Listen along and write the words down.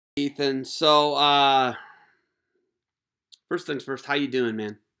Ethan. So, first things first, how you doing,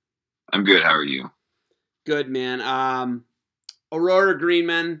 man? I'm good. How are you? Good, man. Aurora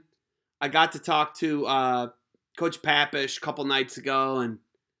Greenman, I got to talk to Coach Papish a couple nights ago, and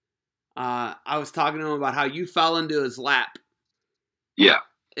I was talking to him about how you fell into his lap. Yeah.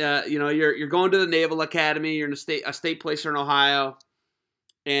 You're going to the Naval Academy. You're in a state placer in Ohio,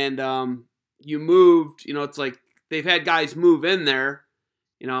 and you moved. It's like they've had guys move in there.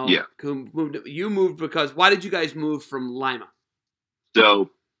 Yeah. Who moved? You moved because why did you guys move from Lima? So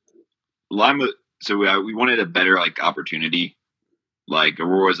Lima. So we wanted a better opportunity.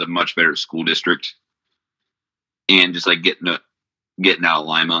 Aurora is a much better school district, and just getting out of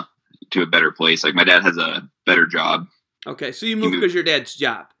Lima to a better place. My dad has a better job. Okay, so you moved because your dad's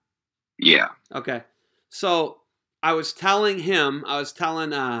job. Yeah. Okay, so I was telling Coach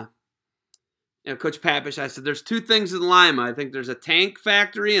Papish, I said, there's two things in Lima. I think there's a tank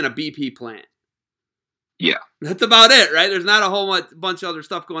factory and a BP plant. Yeah. That's about it, right? There's not a whole bunch of other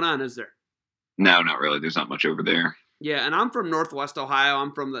stuff going on, is there? No, not really. There's not much over there. Yeah, and I'm from Northwest Ohio.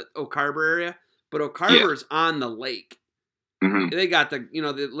 I'm from the Oak Harbor area, but Oak Harbor's on the lake. Mm-hmm. They got the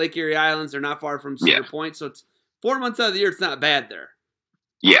Lake Erie Islands. They're not far from Cedar Point, so it's 4 months out of the year. It's not bad there.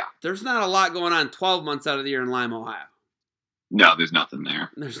 Yeah. There's not a lot going on 12 months out of the year in Lima, Ohio. No, there's nothing there.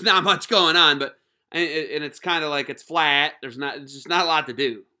 There's not much going on, but and it's kind of it's flat. It's just not a lot to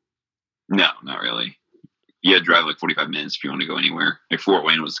do. No, not really. You had to drive 45 minutes if you want to go anywhere. Fort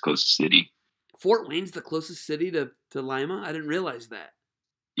Wayne was the closest city. Fort Wayne's the closest city to Lima? I didn't realize that.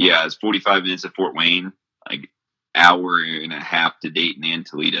 Yeah, it's 45 minutes to Fort Wayne, hour and a half to Dayton and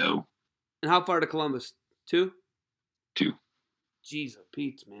Toledo. And how far to Columbus? 2? 2. Jeez,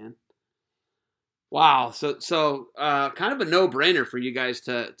 Pete, man. Wow. So kind of a no-brainer for you guys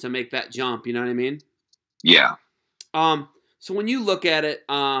to make that jump. You know what I mean? Yeah. So when you look at it,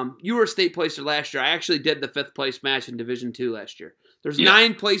 you were a state placer last year. I actually did the 5th place match in Division II last year. There's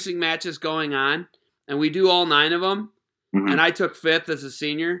 9 placing matches going on, and we do all 9 of them. Mm-hmm. And I took 5th as a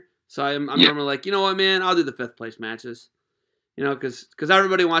senior, so I'm normally like, you know what, man, I'll do the 5th place matches. Because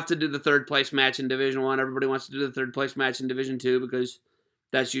everybody wants to do the 3rd place match in Division I. Everybody wants to do the 3rd place match in Division II because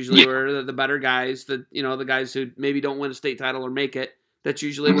that's usually where the better guys, the guys who maybe don't win a state title or make it, that's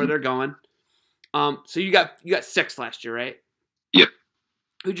usually where they're going. So you got 6th last year, right? Yep.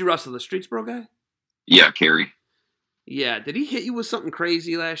 Who'd you wrestle, the Streetsboro guy? Yeah, Kerry. Yeah, did he hit you with something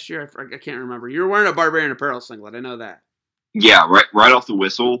crazy last year? I can't remember. You were wearing a Barbarian Apparel singlet. I know that. Yeah, right off the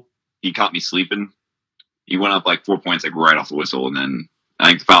whistle, he caught me sleeping. He went up 4 points right off the whistle, and then I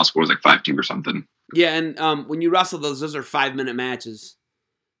think the final score was 5-2 or something. Yeah, and when you wrestle those are 5-minute matches.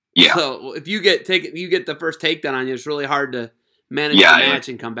 Yeah. So if you get the first takedown on you, it's really hard to manage the match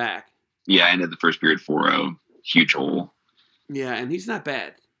and come back. Yeah, I ended the first period 4-0. Huge hole. Yeah, and he's not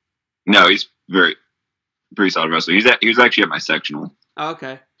bad. No, he's pretty solid wrestler. He was actually at my sectional.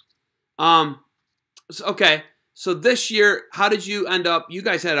 Okay. So this year, how did you end up? You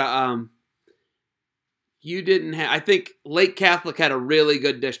guys had you didn't have. I think Lake Catholic had a really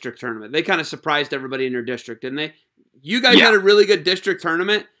good district tournament. They kind of surprised everybody in your district, didn't they? You guys had a really good district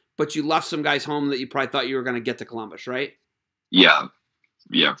tournament, but you left some guys home that you probably thought you were going to get to Columbus, right? Yeah,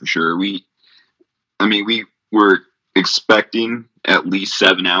 for sure. We were expecting at least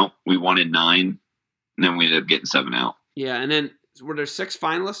 7 out. We wanted 9, and then we ended up getting 7 out. Yeah, and then were there 6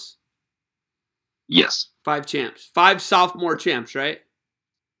 finalists? Yes. 5 champs. 5 sophomore champs, right?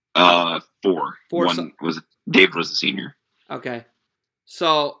 4. 4. David was a senior. Okay.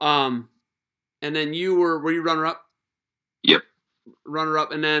 So, and then were you runner-up? Yep.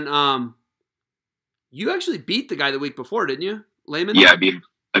 Runner-up, and then you actually beat the guy the week before, didn't you? Lehman? Yeah, I beat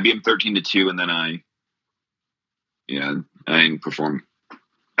him 13-2, and then I didn't perform.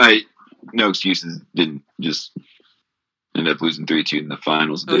 No excuses. Didn't just end up losing 3-2 in the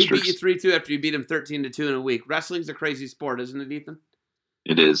finals. He beat you 3-2 after you beat him 13-2 in a week. Wrestling's a crazy sport, isn't it, Ethan?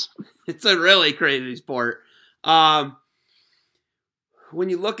 It is. It's a really crazy sport. When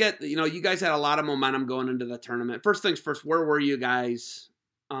you look at, you guys had a lot of momentum going into the tournament. First things first, where were you guys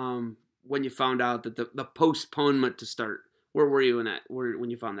when you found out that the postponement to start? Where were you when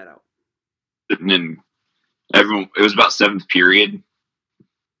you found that out? And then it was about 7th period,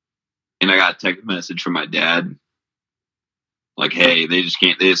 and I got a text message from my dad, hey, they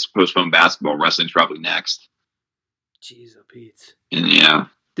just postponed basketball. Wrestling's probably next. Jeez, Pete. And yeah.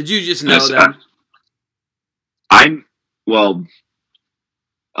 Did you just know that?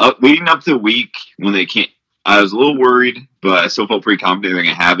 Leading up to the week when they can't, I was a little worried, but I still felt pretty confident they're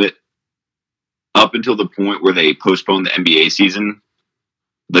going to have it. Up until the point where they postponed the NBA season,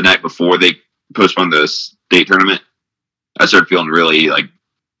 the night before they postponed the state tournament, I started feeling really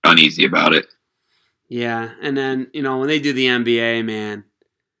uneasy about it. Yeah, and then when they do the NBA, man,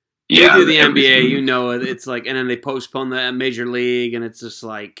 Yeah, they do the NBA. everything. It's like, and then they postpone the Major League, and it's just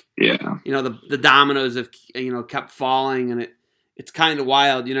like, Yeah, the dominoes have kept falling, and it's kind of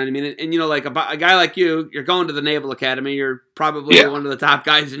wild. You know what I mean? And like a guy like you're going to the Naval Academy. You're probably one of the top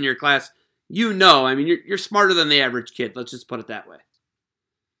guys in your class. I mean, you're smarter than the average kid. Let's just put it that way.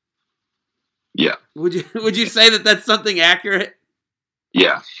 Yeah. Would you say that that's something accurate?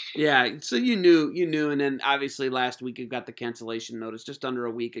 Yeah. Yeah. So you knew, and then obviously last week you got the cancellation notice just under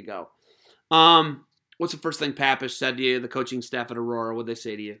a week ago. What's the first thing Pappas said to you, the coaching staff at Aurora? What'd they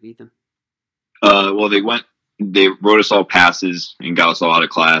say to you, Ethan? Well, they wrote us all passes and got us all out of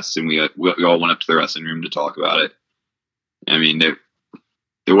class, and we all went up to the wrestling room to talk about it. I mean, there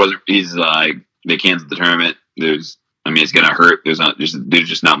wasn't. He's like, they canceled the tournament. It's gonna hurt. There's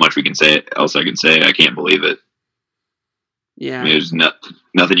just not much we can say. Else I can say. I can't believe it. Yeah. There's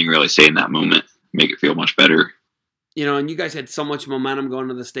nothing you can really say in that moment. Make it feel much better. And you guys had so much momentum going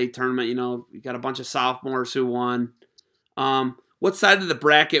to the state tournament. You got a bunch of sophomores who won. What side of the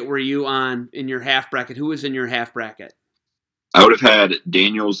bracket were you on in your half bracket? Who was in your half bracket? I would have had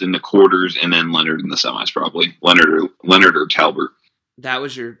Daniels in the quarters and then Leonard in the semis, probably. Leonard or Talbert.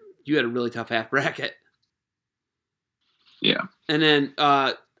 You had a really tough half bracket. Yeah. And then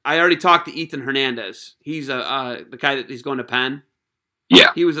I already talked to Ethan Hernandez. He's the guy that he's going to Penn.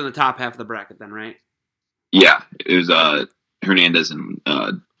 Yeah. He was in the top half of the bracket then, right? Yeah. It was Hernandez and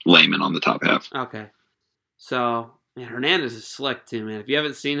Lehman on the top half. Okay. So, man, Hernandez is slick too, man. If you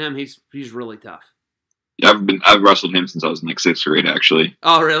haven't seen him, he's really tough. Yeah, I've wrestled him since I was in like 6th grade, actually.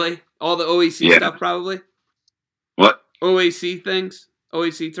 Oh, really? All the OHSAA stuff, probably? What? OHSAA things?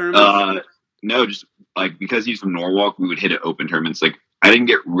 OHSAA tournaments? No, just like because he's from Norwalk, we would hit at open tournaments. Like I didn't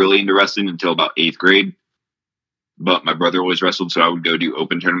get really into wrestling until about 8th grade, but my brother always wrestled, so I would go do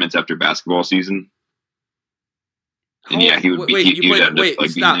open tournaments after basketball season. And yeah, he would be.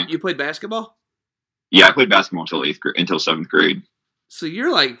 Stop! You played basketball? Yeah, I played basketball until 7th grade. So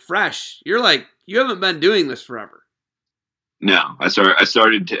you're like fresh. You're like you haven't been doing this forever. No, I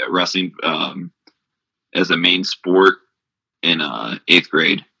started wrestling as a main sport in 8th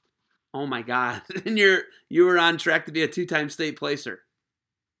grade. Oh my God! And you were on track to be a 2-time state placer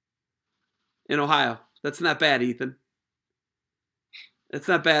in Ohio. That's not bad, Ethan. That's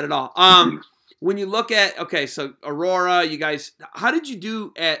not bad at all. When you look at so Aurora, you guys, how did you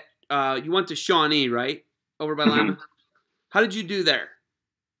do at? You went to Shawnee, right, over by Lima. How did you do there?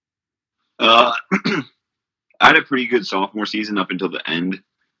 I had a pretty good sophomore season up until the end.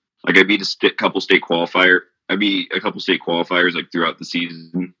 Like I beat a couple state qualifiers like throughout the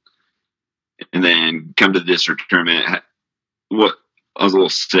season. And then come to the district tournament. I was a little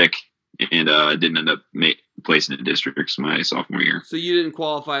sick and didn't end up placing in districts my sophomore year. So you didn't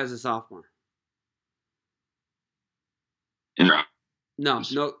qualify as a sophomore? No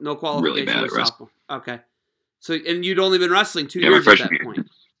qualification really bad as a sophomore. Okay. So and you'd only been wrestling 2 years my at that point.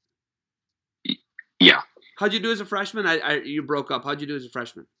 Yeah. How'd you do as a freshman? You broke up. How'd you do as a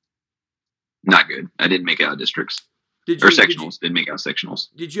freshman? Not good. I didn't make it out of districts. Sectionals. Didn't make out of sectionals.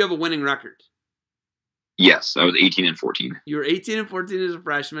 Did you have a winning record? Yes, I was 18-14. You were 18-14 as a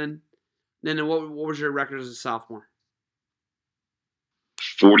freshman. Then what was your record as a sophomore?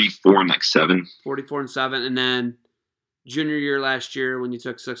 44-7. 44-7, and then junior year last year when you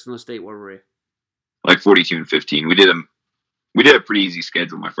took 6th in the state, what were you? Like 42-15. We did a pretty easy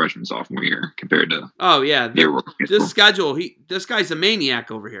schedule my freshman sophomore year compared to. Oh yeah, this schedule. This guy's a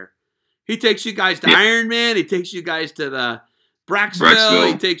maniac over here. He takes you guys to Ironman. He takes you guys to the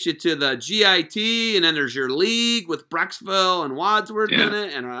Brecksville. He takes you to the GIT, and then there's your league with Brecksville and Wadsworth in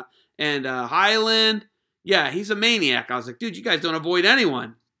it, and Highland. Yeah, he's a maniac. I was like, dude, you guys don't avoid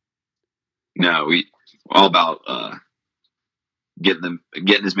anyone. No, we all about getting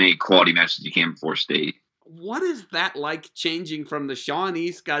as many quality matches as you can before state. What is that like changing from the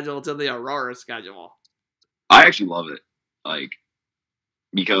Shawnee schedule to the Aurora schedule? I actually love it, like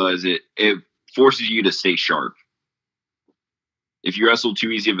because it forces you to stay sharp. If you wrestle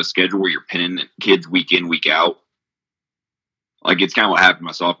too easy of a schedule where you're pinning kids week in, week out, like it's kind of what happened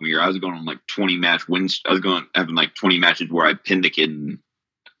my sophomore year. I was going on like 20 match wins. I was having like 20 matches where I pinned the kid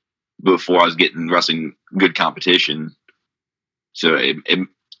before I was getting wrestling good competition. So it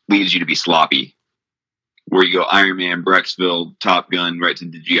leads you to be sloppy. Where you go Ironman, Brecksville, Top Gun, right to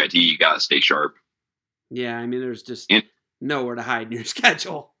the GIT, you gotta stay sharp. Yeah, I mean, there's just nowhere to hide in your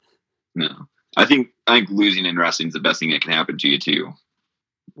schedule. No. I think losing in wrestling is the best thing that can happen to you too.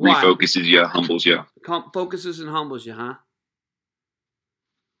 Why? Refocuses you, humbles you. Focuses and humbles you, huh?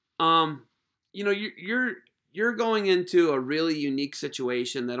 you're going into a really unique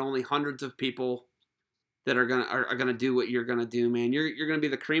situation that only hundreds of people that are gonna do what you're gonna do, man. You're gonna be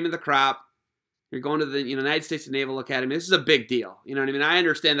the cream of the crop. You're going to the United States Naval Academy. This is a big deal. You know what I mean? I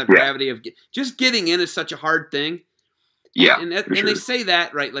understand the gravity of just getting in is such a hard thing. Yeah, and they say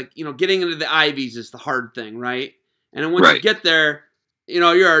that, right? Like, getting into the Ivies is the hard thing, right? And then once you get there,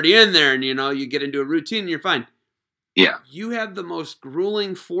 you're already in there, and you get into a routine and you're fine. Yeah. You have the most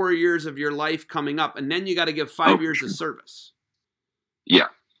grueling 4 years of your life coming up, and then you got to give 5 years of service. Yeah.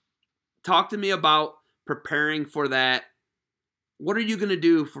 Talk to me about preparing for that. What are you going to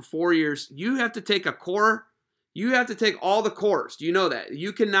do for 4 years? You have to take a core. You have to take all the cores. Do you know that?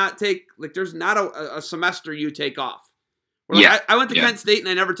 You cannot take, there's not a semester you take off. I went to Kent State and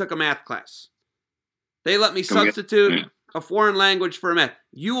I never took a math class. They let me substitute a foreign language for a math.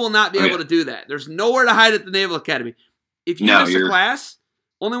 You will not be able to do that. There's nowhere to hide at the Naval Academy. If you miss a class,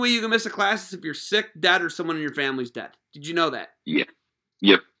 only way you can miss a class is if you're sick, dead, or someone in your family's dead. Did you know that? Yeah.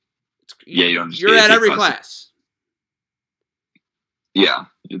 Yep. You don't just you're at every class. Yeah.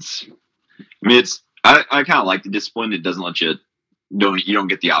 I kind of like the discipline. It doesn't let you don't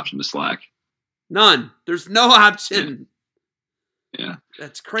get the option to slack. None. There's no option. Yeah.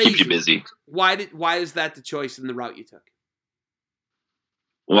 That's crazy. Keeps you busy. Why is that the choice in the route you took?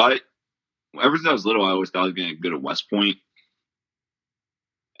 Well, ever since I was little, I always thought I was going to go to West Point.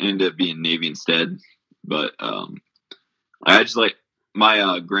 I ended up being Navy instead. But I just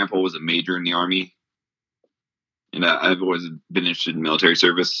my grandpa was a major in the Army. And I've always been interested in military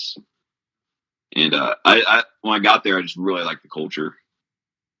service. And when I got there, I just really liked the culture.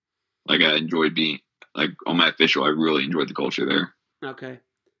 Like, I enjoyed being, on my official, I really enjoyed the culture there. Okay.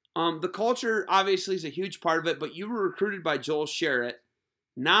 The culture, obviously, is a huge part of it, but you were recruited by Joel Sherritt.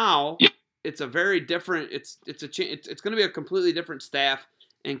 Now, it's a very different, it's going to be a completely different staff.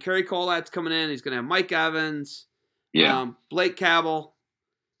 And Kerry Colat's coming in. He's going to have Mike Evans. Blake Cabell.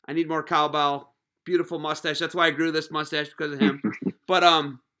 I need more cowbell. Beautiful mustache. That's why I grew this mustache, because of him. But,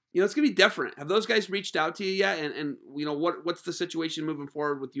 it's going to be different. Have those guys reached out to you yet? And what's the situation moving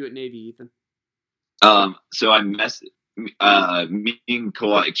forward with you at Navy, Ethan? So I me and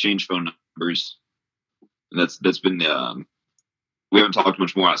Cola exchanged phone numbers. That's been, we haven't talked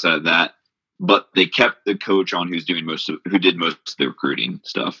much more outside of that, but they kept the coach on who did most of the recruiting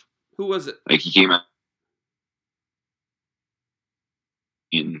stuff. Who was it? Like, he came out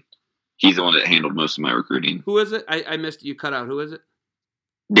and he's the one that handled most of my recruiting. Who is it? I missed it. You cut out. Who is it?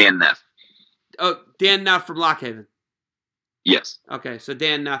 Dan Neff. Oh, Dan Neff from Lockhaven. Yes. Okay, so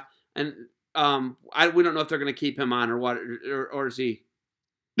Dan Neff. And we don't know if they're going to keep him on or what, or is he?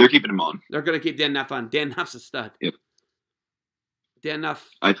 They're keeping him on. They're going to keep Dan Neff on. Dan Neff's a stud. Yep. Dan Neff,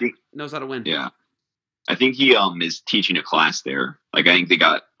 I think, knows how to win. Yeah. I think he is teaching a class there. Like, I think they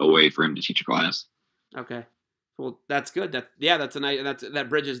got a way for him to teach a class. Okay. Well, that's good. That's a nice. That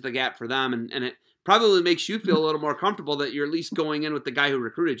bridges the gap for them, and it probably makes you feel a little more comfortable that you're at least going in with the guy who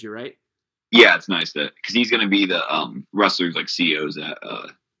recruited you, right? Yeah, it's nice because he's going to be the wrestlers like CEOs at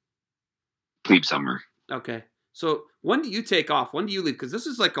Plebe Summer. Okay, so when do you take off? When do you leave? Because this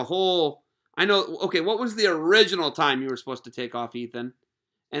is like a whole. I know. Okay, what was the original time you were supposed to take off, Ethan?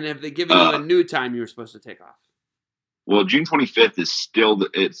 And have they given you a new time you were supposed to take off? Well, June 25th is still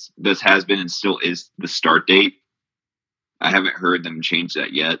this has been and still is the start date. I haven't heard them change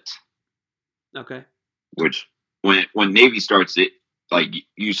that yet. Okay. Which when Navy starts it, like,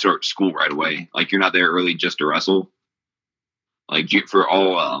 you start school right away. Like, you're not there early just to wrestle. Like, for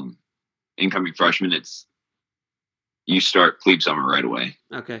all incoming freshmen, you start plebe summer right away.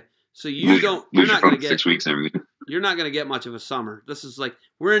 Okay. So you're not going to get 6 weeks and everything. You're not going to get much of a summer. This is like,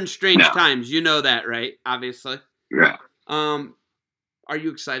 we're in strange times. You know that, right? Obviously. Yeah. Are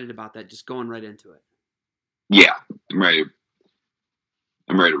you excited about that? Just going right into it. Yeah, I'm ready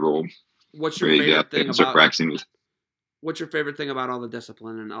to roll. What's your favorite thing about start practicing with? What's your favorite thing about all the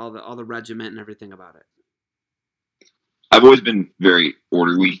discipline and all the regiment and everything about it? I've always been very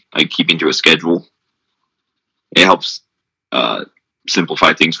orderly, like keeping to a schedule. It helps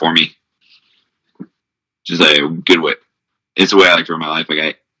simplify things for me. Just a good way. It's the way I like to run my life.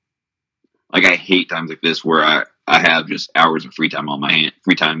 I hate times like this where I have just hours of free time on my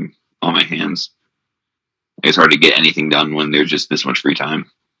hands. It's hard to get anything done when there's just this much free time.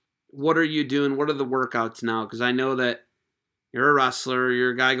 What are you doing? What are the workouts now? Because I know that you're a wrestler.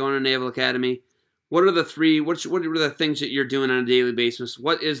 You're a guy going to Naval Academy. What are the things that you're doing on a daily basis?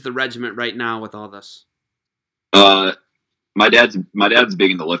 What is the regiment right now with all this? My dad's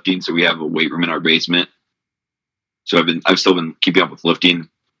big into lifting, so we have a weight room in our basement. So I've still been keeping up with lifting.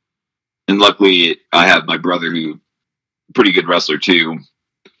 And luckily, I have my brother, who pretty good wrestler too.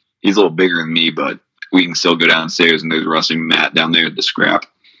 He's a little bigger than me, but we can still go downstairs and there's a wrestling mat down there to scrap.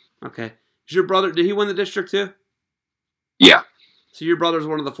 Okay. Is your brother, did he win the district too? Yeah. So your brother's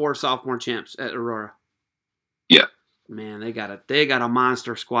one of the 4 sophomore champs at Aurora. Yeah. Man, they got a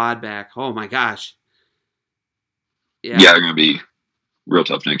monster squad back. Oh my gosh. Yeah, they're gonna be real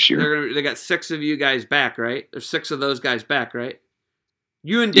tough next year. They got 6 of you guys back, right? There's 6 of those guys back, right?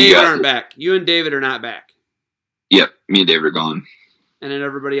 You and David aren't back. You and David are not back. Yep, me and David are gone. And then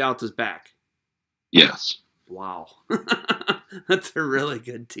everybody else is back. Yes. Wow. That's a really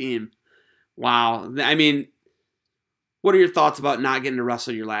good team. Wow. I mean, what are your thoughts about not getting to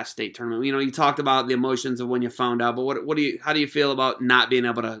wrestle your last state tournament? You know, you talked about the emotions of when you found out, but how do you feel about not being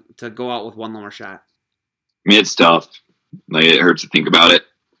able to go out with one more shot? I mean, it's tough. Like, it hurts to think about it.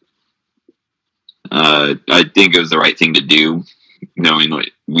 I think it was the right thing to do, knowing what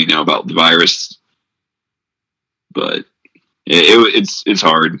we know about the virus. But it's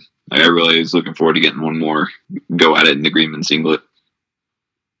hard. Like, I really was looking forward to getting one more go at it in the Greenman singlet.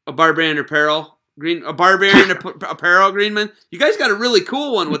 A Barbarian Apparel Greenman. You guys got a really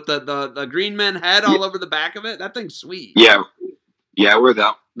cool one with the Greenman head all over the back of it. That thing's sweet. Yeah, I wear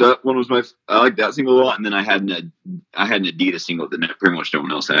that. That one was I like that single a lot, and then I had an Adidas singlet that pretty much no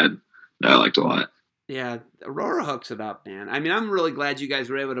one else had that I liked a lot. Yeah, Aurora hooks it up, man. I mean, I'm really glad you guys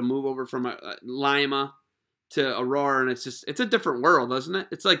were able to move over from Lima to Aurora, and it's a different world, isn't it?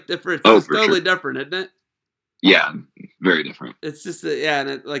 It's like different. It's totally different, isn't it? Yeah, very different. It's just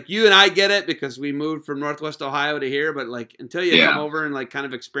and like you and I get it because we moved from Northwest Ohio to here, but like until you come over and like kind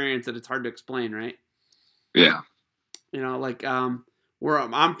of experience it, it's hard to explain, right? Yeah. You know, like where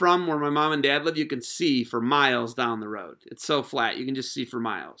I'm from, where my mom and dad live, you can see for miles down the road. It's so flat, you can just see for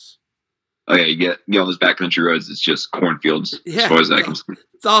miles. Oh yeah, you get all those backcountry roads. It's just cornfields as far as I can see.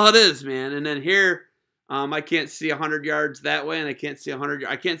 That's all it is, man. And then here, I can't see 100 yards that way, and I can't see 100.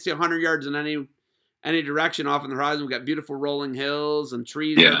 I can't see 100 yards in any direction off in the horizon. We've got beautiful rolling hills and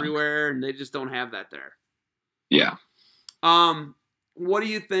trees everywhere, and they just don't have that there. Yeah. What do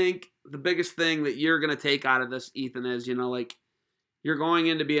you think the biggest thing that you're going to take out of this, Ethan, is, you know, like you're going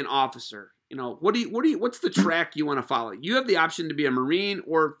in to be an officer. You know, what's the track you want to follow? You have the option to be a Marine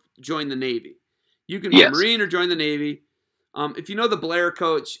or join the Navy. You can be a Marine or join the Navy. If you know the Blair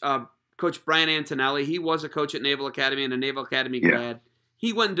coach, Coach Brian Antonelli, he was a coach at Naval Academy and a Naval Academy grad.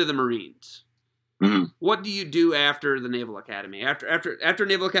 He went into the Marines. Mm-hmm. What do you do after the Naval Academy? After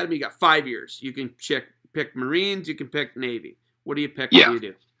Naval Academy, you got 5 years. You can pick Marines. You can pick Navy. What do you pick? Yeah. What do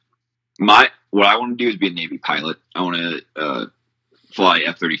you do? What I want to do is be a Navy pilot. I want to fly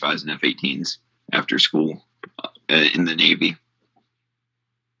F-35s and F-18s after school in the Navy.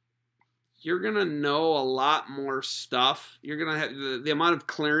 You're going to know a lot more stuff. You're going to have the amount of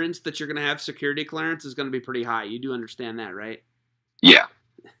clearance that you're going to have, security clearance, is going to be pretty high. You do understand that, right? Yeah.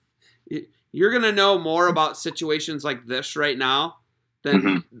 You're going to know more about situations like this right now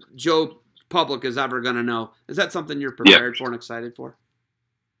than Joe Public is ever going to know. Is that something you're prepared for and excited for?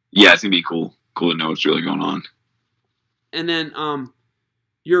 Yeah, it's going to be cool. Cool to know what's really going on. And then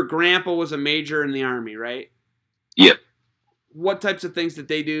your grandpa was a major in the Army, right? Yep. What types of things did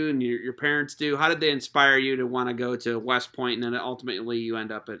they do and your parents do? How did they inspire you to want to go to West Point and then ultimately you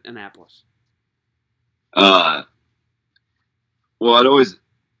end up at Annapolis? Well, I'd always...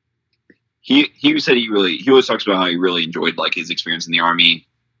 He said he always talks about how he really enjoyed like his experience in the Army.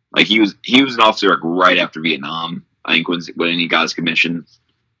 Like he was an officer like right after Vietnam, I think, when he got his commission.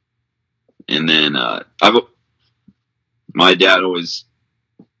 And then my dad always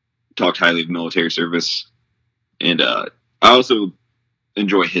talked highly of military service, and I also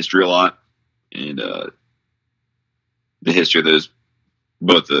enjoy history a lot, and the history of those,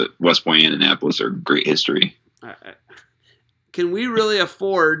 both the West Point and Annapolis, are great history. Can we really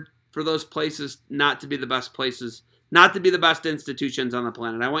afford for those places not to be the best places, not to be the best institutions on the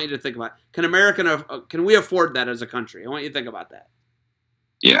planet? I want you to think about it. Can we afford that as a country? I want you to think about that.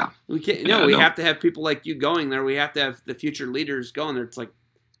 Yeah. We can't. No, we have to have people like you going there. We have to have the future leaders going there. It's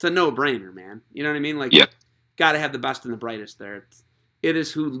a no-brainer, man. You know what I mean? Like, got to have the best and the brightest there. It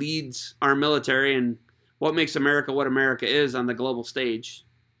is who leads our military and what makes America what America is on the global stage.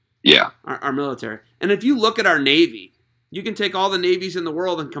 Yeah. Our military. And if you look at our Navy, you can take all the navies in the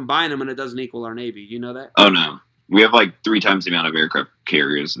world and combine them, and it doesn't equal our Navy. You know that? Oh, no. We have like 3 times the amount of aircraft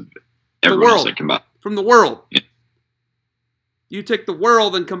carriers of everyone else that combined. From the world. Yeah. You take the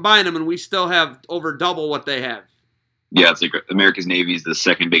world and combine them, and we still have over double what they have. Yeah, it's like America's Navy is the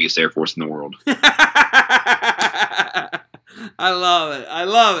second biggest air force in the world. I love it. I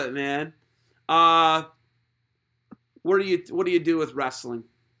love it, man. What do you do with wrestling?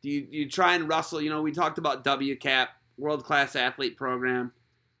 Do you try and wrestle? You know, we talked about WCAP, World Class Athlete Program.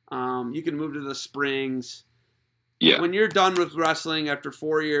 You can move to the Springs. Yeah. When you're done with wrestling after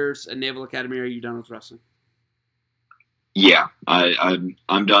 4 years at Naval Academy, are you done with wrestling? Yeah. I'm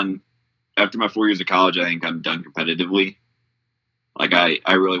done. After my 4 years of college, I think I'm done competitively. Like,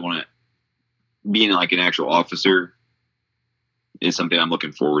 I really want to, being like an actual officer is something I'm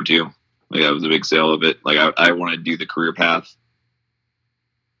looking forward to. Like, that was a big sale of it. Like, I want to do the career path.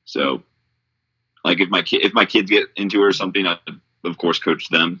 So, like, if my kids get into it or something, I of course coach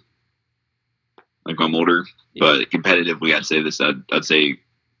them. Like, I'm older, but competitively, I'd say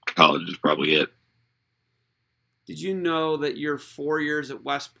college is probably it. Did you know that your 4 years at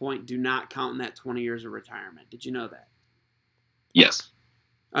West Point do not count in that 20 years of retirement? Did you know that? Yes.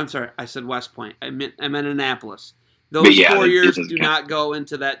 I'm sorry, I said West Point. I meant Annapolis. Those 4 years do not go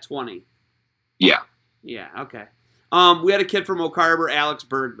into that 20. Yeah. Yeah, okay. We had a kid from Oak Harbor, Alex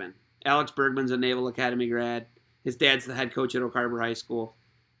Bergman. Alex Bergman's a Naval Academy grad. His dad's the head coach at Oak Harbor High School.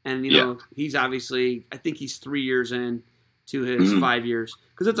 And, you know, he's obviously, I think he's 3 years in to his 5 years.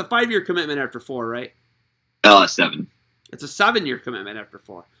 Because it's a 5-year commitment after 4, right? 7. It's a 7-year commitment after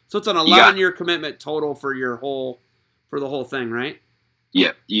 4. So it's an 11-year commitment total for the whole thing, right?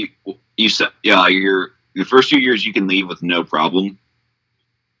 Yeah. Your first 2 years you can leave with no problem.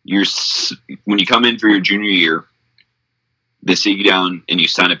 When you come in for your junior year, they sit you down and you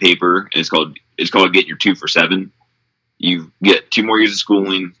sign a paper, and it's called get your 2 for 7. You get 2 more years of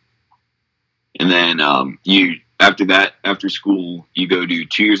schooling, and then after school you go do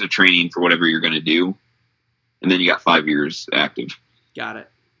 2 years of training for whatever you're going to do, and then you got 5 years active. Got it.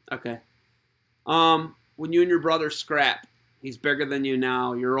 Okay. When you and your brother scrap, he's bigger than you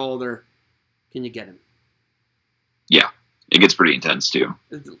now. You're older. Can you get him? Yeah, it gets pretty intense too.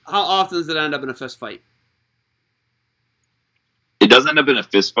 How often does it end up in a fist fight? It does end up in a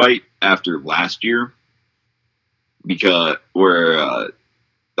fist fight after last year, because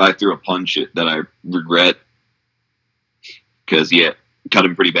I threw a punch that I regret because cut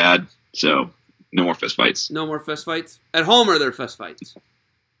him pretty bad. So no more fist fights. No more fist fights at home. Or are there fist fights?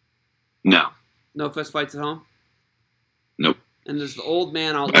 No. No fist fights at home. Nope. And does the old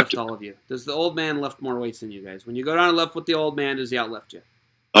man outlift all of you? Does the old man lift more weights than you guys? When you go down and lift with the old man, does he outlift you?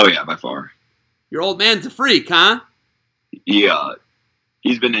 Oh yeah, by far. Your old man's a freak, huh? Yeah,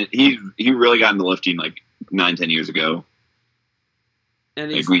 he really got into lifting like 9-10 years ago.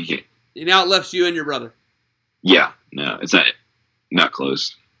 And he outlifts you and your brother. Yeah, no, it's not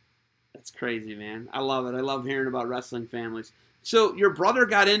close. That's crazy, man. I love it. I love hearing about wrestling families. So your brother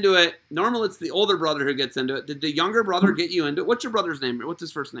got into it. Normally it's the older brother who gets into it. Did the younger brother get you into it? What's your brother's name? What's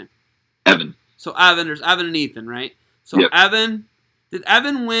his first name? Evan. So Evan, there's Evan and Ethan, right? So yep. Did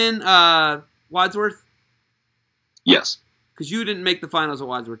Evan win Wadsworth? Yes. Because you didn't make the finals at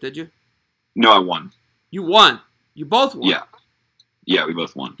Wadsworth, did you? No, I won. You won. You both won. Yeah. Yeah, we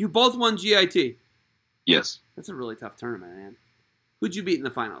both won. You both won GIT. Yes. That's a really tough tournament, man. Who'd you beat in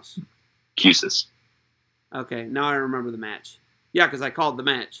the finals? Cusis. Okay, now I remember the match. Yeah, because I called the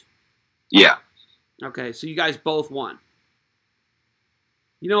match. Yeah. Okay, so you guys both won.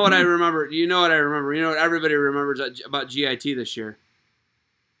 You know what I remember? You know what everybody remembers about GIT this year?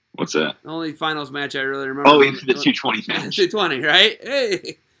 What's that? The only finals match I really remember. Oh, the 220 match. 220, right?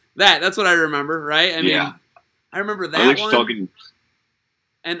 Hey, that's what I remember, right? I mean, I remember that one. Talking...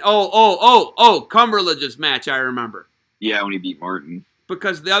 And Cumberledge's match I remember. Yeah, when he beat Martin.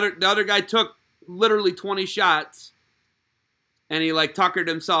 Because the other guy took literally 20 shots, and he like tuckered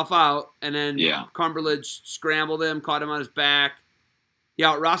himself out, and then Cumberledge scrambled him, caught him on his back. He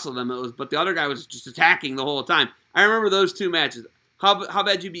out-wrestled him. But the other guy was just attacking the whole time. I remember those two matches. How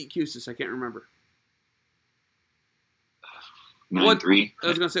bad you beat Cusis? I can't remember. 9-3. I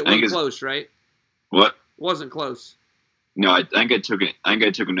was gonna say it wasn't close, right? What? It wasn't close. No, I think I took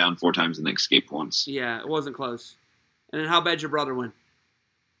him down 4 times and then escaped once. Yeah, it wasn't close. And then how bad your brother win?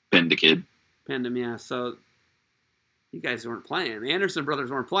 Pinned the kid. Pinned him, yeah. So you guys weren't playing. The Anderson brothers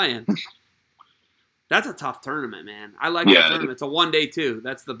weren't playing. That's a tough tournament, man. I like that tournament. It's a one-day, too.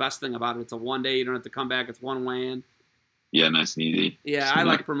 That's the best thing about it. It's a one-day. You don't have to come back. It's one weigh-in. Yeah, nice and easy. Yeah, I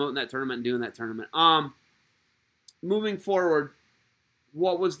like promoting that tournament and doing that tournament. Moving forward,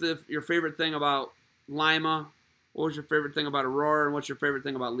 what was your favorite thing about Lima? What was your favorite thing about Aurora? And what's your favorite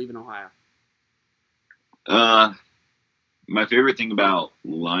thing about leaving Ohio? My favorite thing about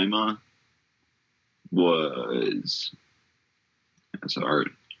Lima was... That's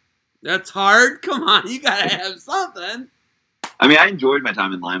hard. That's hard? Come on, you gotta have something. I mean, I enjoyed my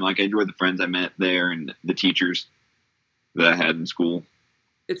time in Lima. Like, I enjoyed the friends I met there and the teachers that I had in school.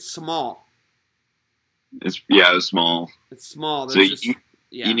 It's small. It was small. It's small. There's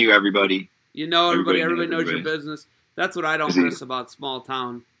you knew everybody. You know everybody. Everybody knows your business. That's what I don't miss about small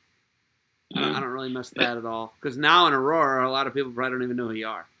town I don't really miss that at all. Because now in Aurora, a lot of people probably don't even know who you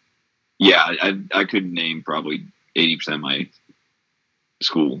are. Yeah, I could name probably 80% of my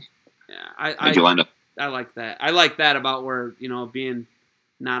school. Yeah, I could line up. I like that. I like that about where, being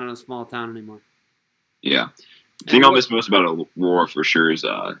not in a small town anymore. Yeah. The thing I'll miss most about Aurora for sure is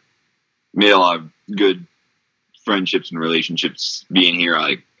made a lot of good friendships and relationships being here.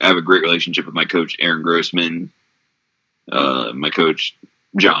 I have a great relationship with my coach, Aaron Grossman, my coach,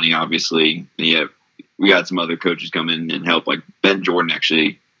 Johnny, obviously. Yeah, we got some other coaches come in and help, like Ben Jordan,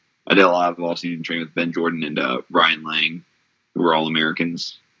 actually. I did a lot of all-season training with Ben Jordan and Ryan Lang, who were all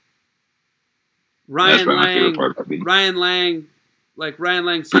Americans. Ryan Lang, like Ryan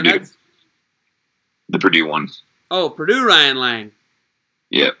Lang, the Purdue one. Oh, Purdue Ryan Lang.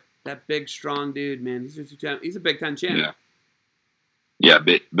 Yep. That big, strong dude, man. He's a Big Ten champ. Yeah. Yeah,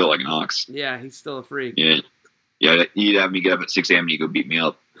 built like an ox. Yeah, he's still a freak. Yeah. Yeah, he'd have me get up at 6 a.m. and he'd go beat me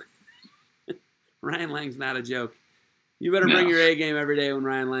up. Ryan Lang's not a joke. You better bring your A game every day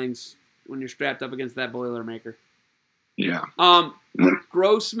when you're strapped up against that Boilermaker. Yeah.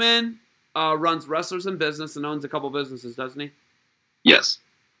 Grossman runs Wrestlers in Business and owns a couple businesses, doesn't he? Yes.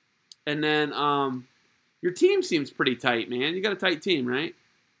 And then your team seems pretty tight, man. You got a tight team, right?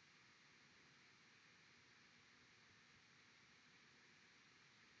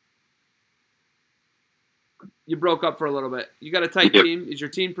 You broke up for a little bit. You got a tight team. Is your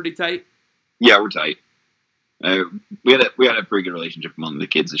team pretty tight? Yeah, we're tight. We had a pretty good relationship among the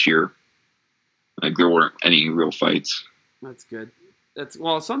kids this year. Like there weren't any real fights. That's good.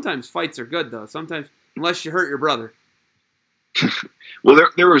 Sometimes fights are good though. Sometimes, unless you hurt your brother. Well,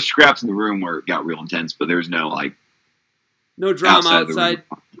 there were scraps in the room where it got real intense, but there's no drama outside.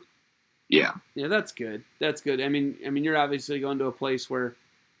 Yeah. Yeah, that's good. That's good. I mean, you're obviously going to a place where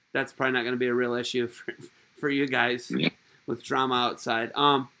that's probably not going to be a real issue for you guys with drama outside.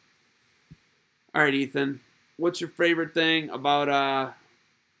 All right, Ethan. What's your favorite thing about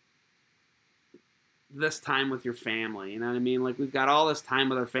this time with your family? You know what I mean? Like, we've got all this time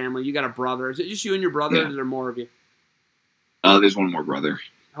with our family. You got a brother. Is it just you and your brother, or is there more of you? There's one more brother.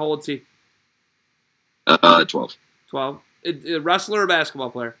 How old's he? 12. 12. A wrestler or basketball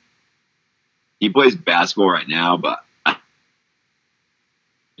player? He plays basketball right now, but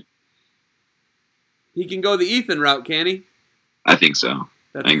he can go the Ethan route, can he? I think so.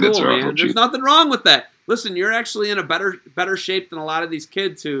 That's I think cool, that's right. Man. There's nothing wrong with that. Listen, you're actually in a better shape than a lot of these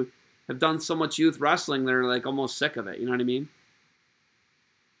kids who have done so much youth wrestling. They're like almost sick of it. You know what I mean?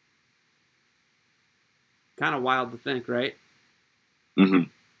 Kind of wild to think, right? Mm-hmm.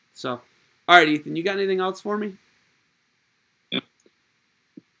 So, all right, Ethan, you got anything else for me? Yeah.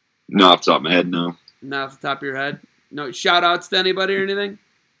 No, off the top of my head, no. Not off the top of your head? No shout-outs to anybody or anything?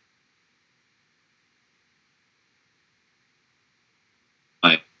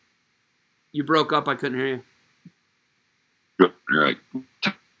 You broke up. I couldn't hear you. Right.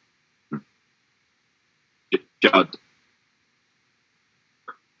 Shout out to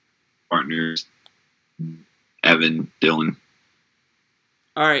partners, Evan, Dylan.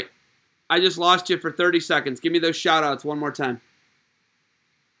 All right. I just lost you for 30 seconds. Give me those shout-outs one more time.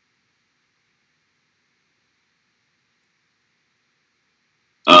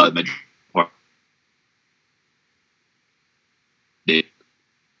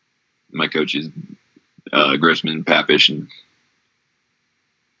 My coaches, Grossman, Papish, and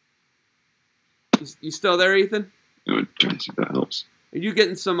you still there, Ethan? I'm trying to see if that helps. Are you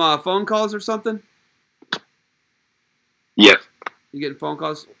getting some phone calls or something? Yeah. You getting phone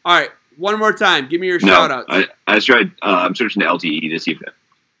calls? All right. One more time. Give me your shout-outs. I just tried. I'm searching the LTE to see if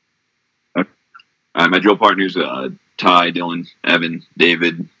that. My drill partners, Ty, Dylan, Evan,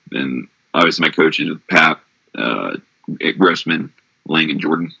 David, and obviously my coaches, Pap, Grossman, Lang, and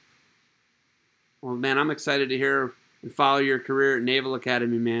Jordan. Well, man, I'm excited to hear and follow your career at Naval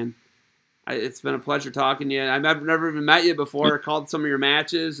Academy, man. It's been a pleasure talking to you. I've never even met you before. Called some of your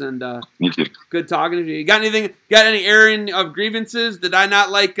matches, and me too. Good talking to you. Got any airing of grievances? Did I not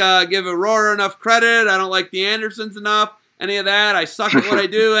give Aurora enough credit? I don't like the Andersons enough. Any of that? I suck at what I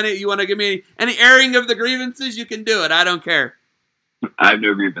do. You want to give me any airing of the grievances? You can do it. I don't care. I have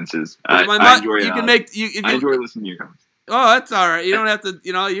no grievances. I enjoy. I enjoy listening to your comments. Oh, that's all right. You don't have to.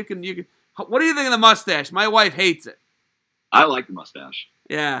 You can. What do you think of the mustache? My wife hates it. I like the mustache.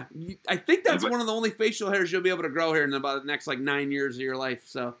 Yeah, I think that's one of the only facial hairs you'll be able to grow here in about the next 9 years of your life.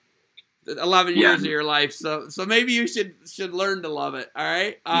 So, 11 years of your life. So maybe you should learn to love it. All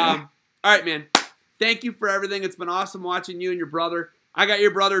right. All right, man. Thank you for everything. It's been awesome watching you and your brother. I got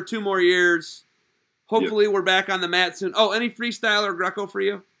your brother 2 more years. Hopefully we're back on the mat soon. Oh, any freestyle or Greco for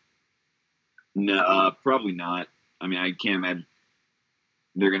you? No, probably not. I mean, I can't imagine.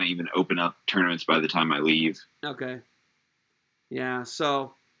 they're gonna even open up tournaments by the time I leave. Okay. Yeah.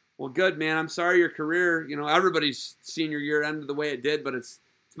 So, well, good, man. I'm sorry your career. Everybody's senior year ended the way it did, but it's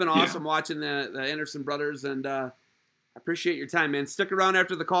been awesome watching the Anderson brothers, and I appreciate your time, man. Stick around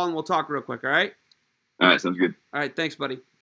after the call, and we'll talk real quick. All right. All right. Sounds good. All right. Thanks, buddy.